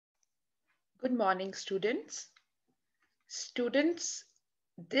Good morning, students. Students,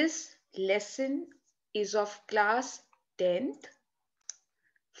 this lesson is of class 10th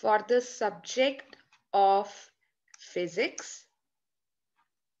for the subject of physics.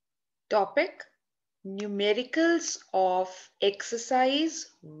 Topic: numericals of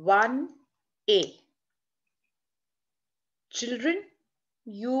exercise 1A. Children,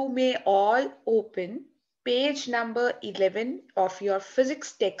 you may all open page number 11 of your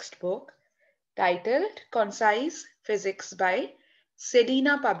physics textbook titled Concise Physics by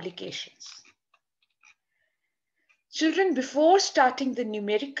Selena Publications. Children, before starting the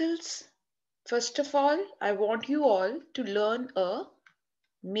numericals, first of all, I want you all to learn a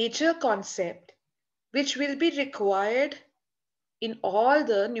major concept which will be required in all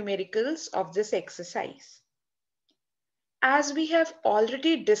the numericals of this exercise. As we have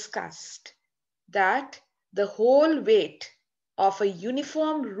already discussed that the whole weight of a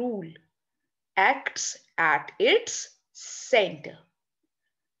uniform rule acts at its center.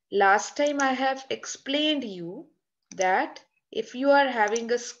 Last time I have explained you that if you are having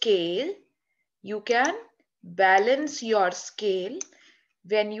a scale, you can balance your scale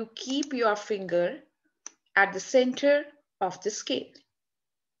when you keep your finger at the center of the scale.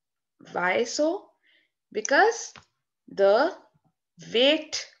 Why so? Because the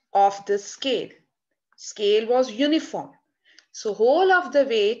weight of the scale was uniform. So whole of the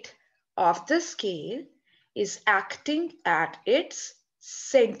weight of the scale is acting at its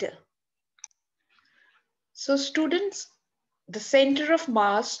center. So students, the center of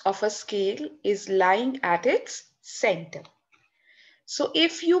mass of a scale is lying at its center. So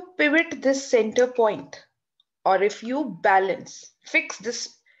if you pivot this center point, or if you fix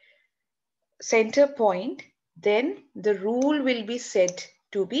this center point, then the rule will be said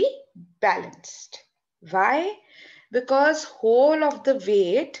to be balanced. Why? Because whole of the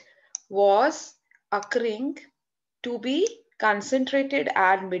weight was occurring to be concentrated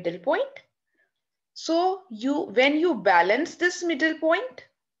at middle point. So when you balance this middle point,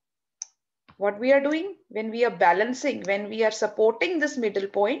 what we are doing when we are balancing, when we are supporting this middle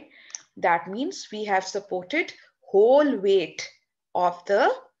point, that means we have supported whole weight of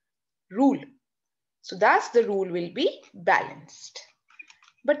the rule. So thus the rule will be balanced.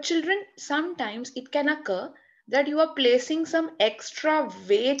 But children, sometimes it can occur that you are placing some extra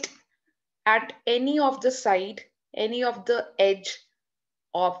weight at any of the side, any of the edge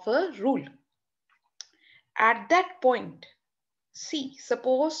of a rule. At that point, see,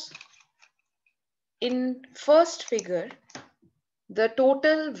 suppose in first figure, the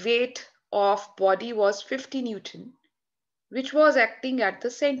total weight of body was 50 Newton, which was acting at the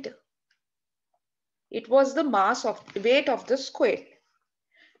center. It was the weight of the square.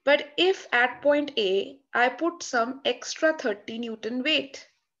 But if at point A, I put some extra 30 Newton weight,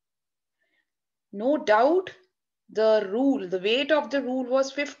 no doubt the weight of the rule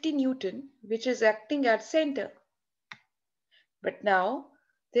was 50 Newton, which is acting at center. But now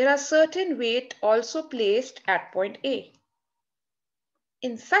there are certain weight also placed at point A.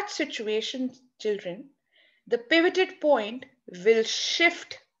 In such situations, children, the pivoted point will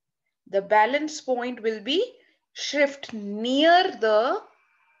shift. The balance point will be shift near the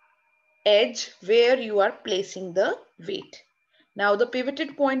edge where you are placing the weight. Now the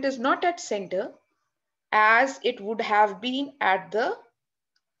pivoted point is not at center as it would have been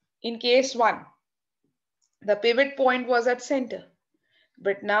in case 1. The pivot point was at center.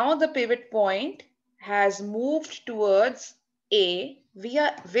 But now the pivot point has moved towards A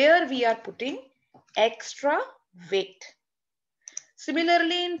where we are putting extra weight.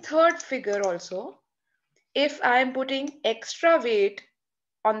 Similarly, in third figure also, if I am putting extra weight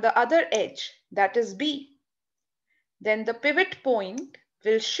on the other edge, that is B, then the pivot point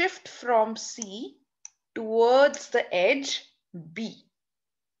will shift from C towards the edge B.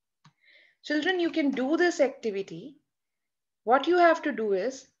 Children, you can do this activity. What you have to do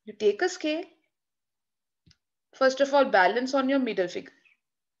is, you take a scale. First of all, balance on your middle figure.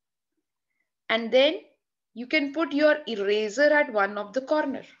 And then you can put your eraser at one of the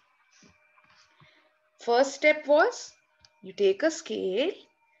corner. First step was, you take a scale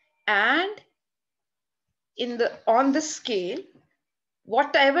and on the scale,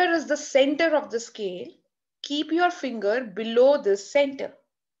 whatever is the center of the scale, keep your finger below this center.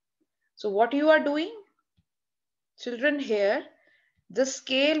 So what you are doing? Children, here, the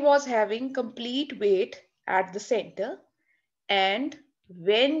scale was having complete weight at the center, and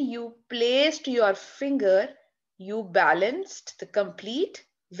when you placed your finger, you balanced the complete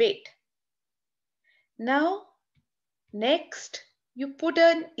weight. Now, next, you put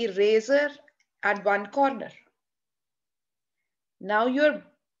an eraser at one corner. Now your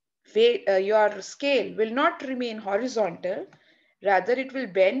your scale will not remain horizontal, rather it will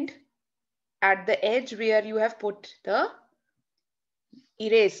bend at the edge where you have put the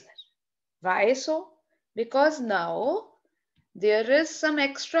eraser. Why so? Because now there is some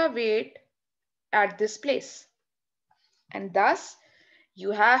extra weight at this place, and thus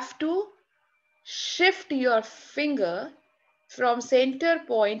you have to shift your finger from center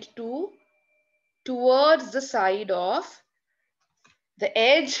point towards the side of the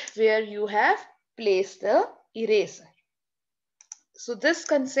edge where you have placed the eraser. So this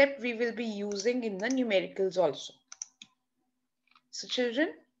concept we will be using in the numericals also. So children,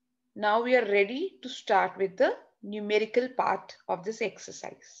 now we are ready to start with the numerical part of this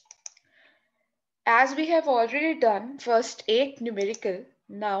exercise. As we have already done first 8 numerical,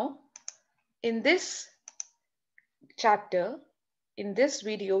 now in this chapter, in this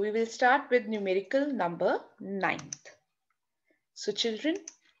video, we will start with numerical number 9th. So children,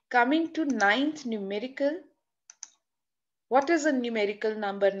 coming to 9th numerical, what is a numerical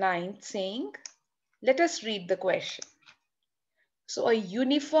number 9 saying? Let us read the question. So a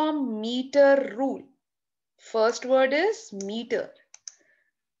uniform meter rule. First word is meter.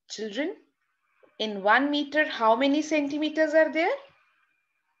 Children, in 1 meter, how many centimeters are there?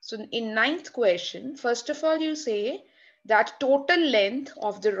 So in 9th question, first of all, you say that total length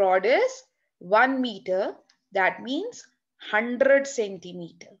of the rod is 1 meter. That means 100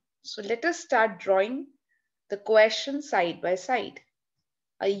 centimeter. So let us start drawing the question side by side.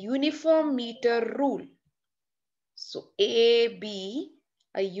 A uniform meter rule. So AB,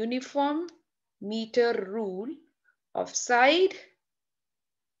 a uniform meter rule of side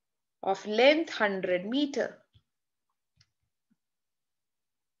of length 100 meter.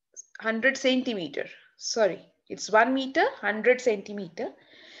 100 centimeter. Sorry, it's 1 meter, 100 centimeter.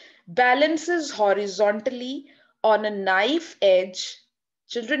 Balances horizontally on a knife edge.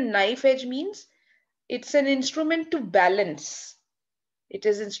 Children, knife edge means it's an instrument to balance. It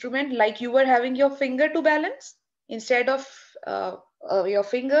is instrument like you were having your finger to balance. Instead of your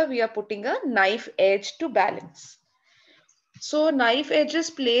finger, we are putting a knife edge to balance. So knife edge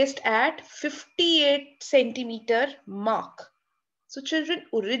is placed at 58 centimeter mark. So children,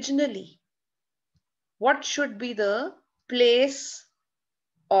 originally, what should be the place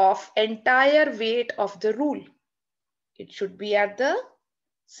of entire weight of the rule? It should be at the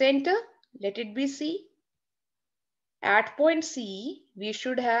center. Let it be C. At point C, we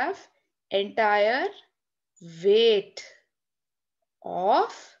should have entire weight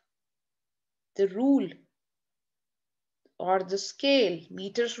of the rule or the scale,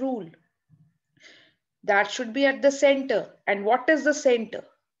 meters rule. That should be at the center. And what is the center?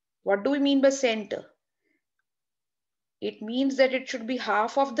 What do we mean by center? It means that it should be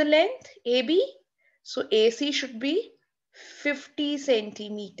half of the length, AB. So AC should be 50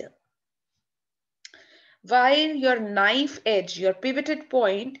 centimeter. While your knife edge, your pivoted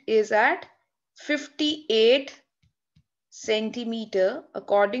point is at 58 centimeter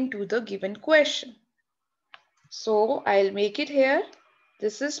according to the given question. So I'll make it here.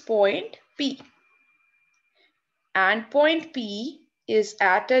 This is point P. And point P is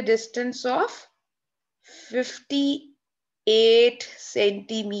at a distance of 58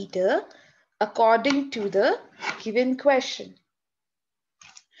 centimeter according to the given question.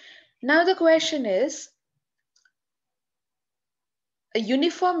 Now the question is, a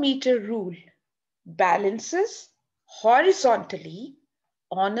uniform meter rule balances horizontally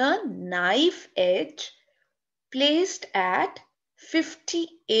on a knife edge placed at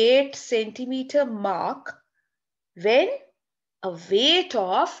 58 centimeter mark when a weight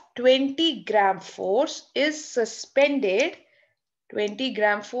of 20 gram force is suspended. 20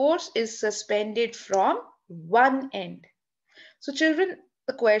 gram force is suspended from one end. So children,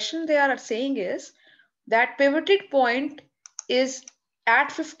 the question they are saying is that pivoted point is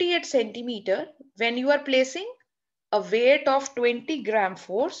at 58 centimeter when you are placing a weight of 20 gram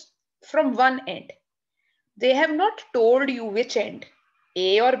force from one end. They have not told you which end,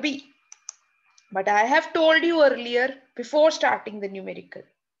 A or B. But I have told you earlier before starting the numerical.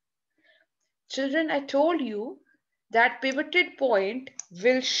 Children, I told you that pivoted point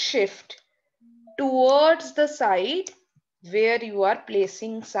will shift towards the side where you are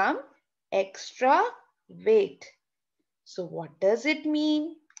placing some extra weight. So what does it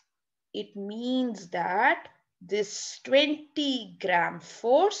mean? It means that this 20 gram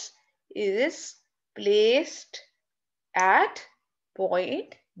force is placed at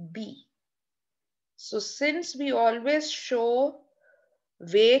point B. So since we always show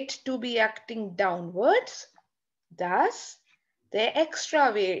weight to be acting downwards, thus the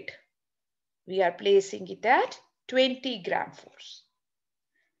extra weight, we are placing it at 20 gram force.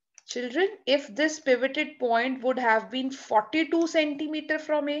 Children, if this pivoted point would have been 42 centimeter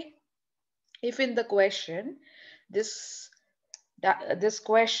from A, if in the question, this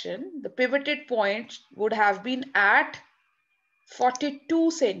question, the pivoted point would have been at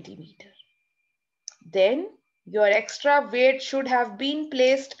 42 centimeter, then your extra weight should have been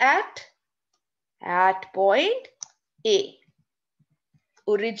placed at point A.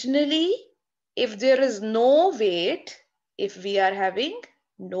 Originally, if there is no weight, if we are having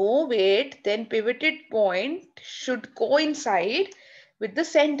no weight, then pivoted point should coincide with the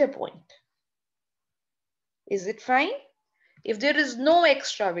center point. Is it fine? If there is no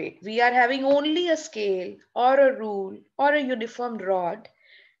extra weight, we are having only a scale or a rule or a uniform rod,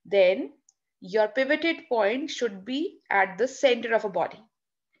 then your pivoted point should be at the center of a body.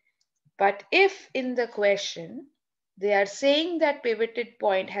 But if in the question they are saying that pivoted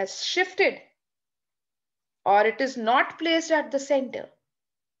point has shifted or it is not placed at the center,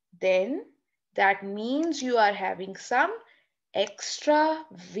 then that means you are having some extra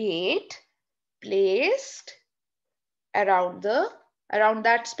weight placed around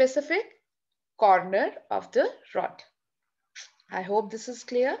that specific corner of the rod. I hope this is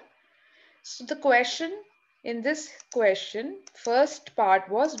clear. So the question, in this question, first part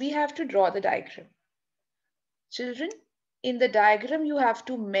was we have to draw the diagram. Children, in the diagram you have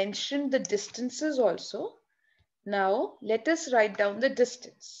to mention the distances also. Now let us write down the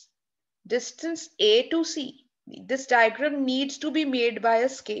distance. Distance A to C. This diagram needs to be made by a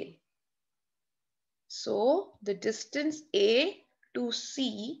scale. So the distance A to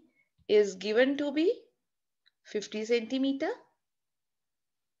C is given to be 50 centimeter.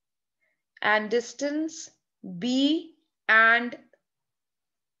 And distance B and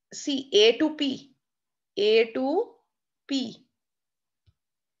C, A to P.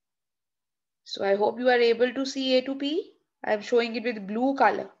 So I hope you are able to see A to P. I am showing it with blue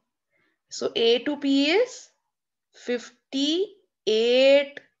color. So A to P is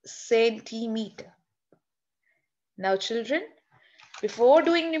 58 centimeter. Now children, before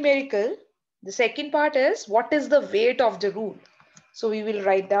doing numerical, the second part is what is the weight of the rule. So we will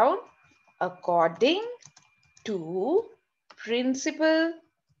write down according to principle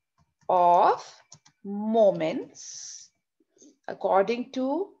of moments, according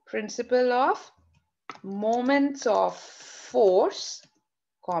to principle of moments of force,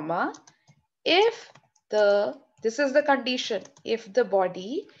 comma, if this is the condition, if the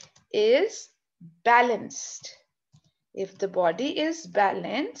body is balanced. If the body is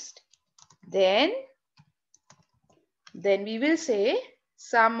balanced, then we will say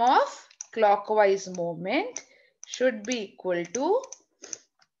sum of clockwise movement should be equal to,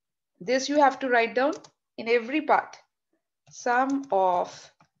 this you have to write down in every part, sum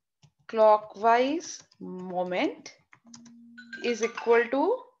of clockwise moment is equal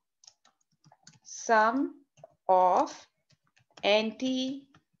to sum of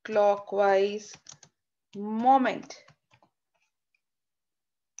anti-clockwise moment.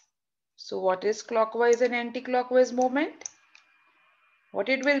 So what is clockwise and anti-clockwise moment? What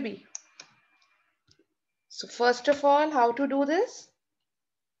it will be? So first of all, how to do this?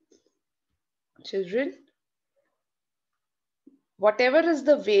 Children, whatever is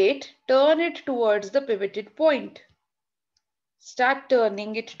the weight, turn it towards the pivoted point. Start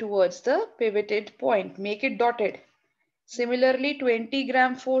turning it towards the pivoted point. Make it dotted. Similarly, 20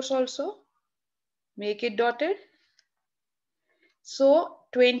 gram force also. Make it dotted. So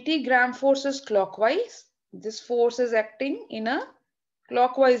 20 gram force is clockwise. This force is acting in a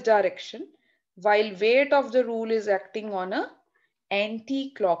clockwise direction, while weight of the rule is acting on a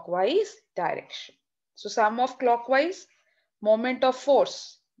anti-clockwise direction. So sum of clockwise moment of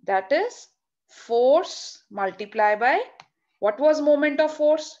force, that is force multiplied by, what was moment of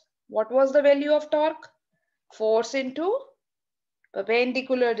force? What was the value of torque? Force into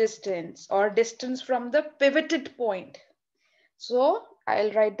perpendicular distance or distance from the pivoted point. So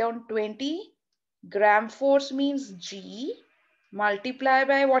I'll write down 20 gram force means G multiply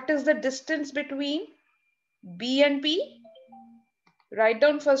by what is the distance between B and P? Write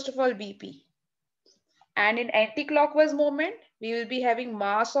down first of all BP. And in anti-clockwise moment, we will be having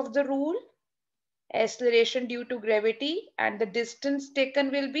mass of the rule, acceleration due to gravity, and the distance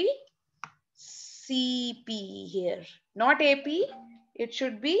taken will be CP here. Not AP, it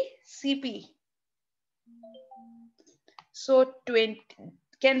should be CP. So 20,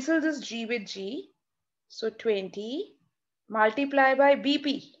 cancel this G with G. So 20 multiply by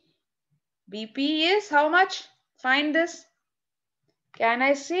BP. BP is how much? Find this. Can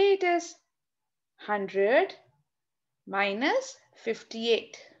I say it is 100 minus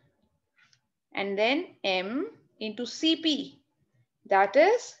 58? And then M into CP. That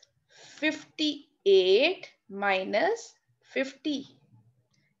is 58 minus 50.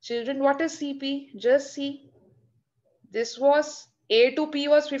 Children, what is CP? Just see. This was A to P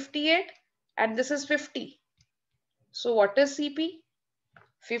was 58 and this is 50. So what is CP?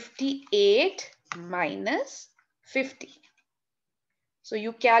 58 minus 50. So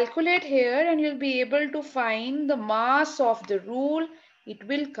you calculate here and you'll be able to find the mass of the rule. It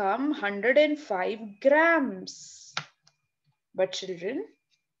will come 105 grams. But children,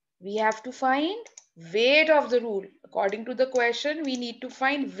 we have to find weight of the rule. According to the question, we need to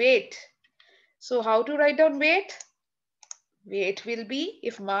find weight. So how to write down weight? Weight will be,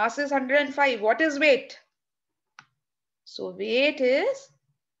 if mass is 105, what is weight? So weight is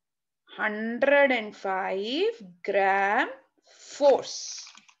 105 gram force.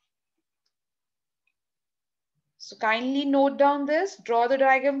 So kindly note down this, draw the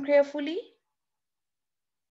diagram carefully.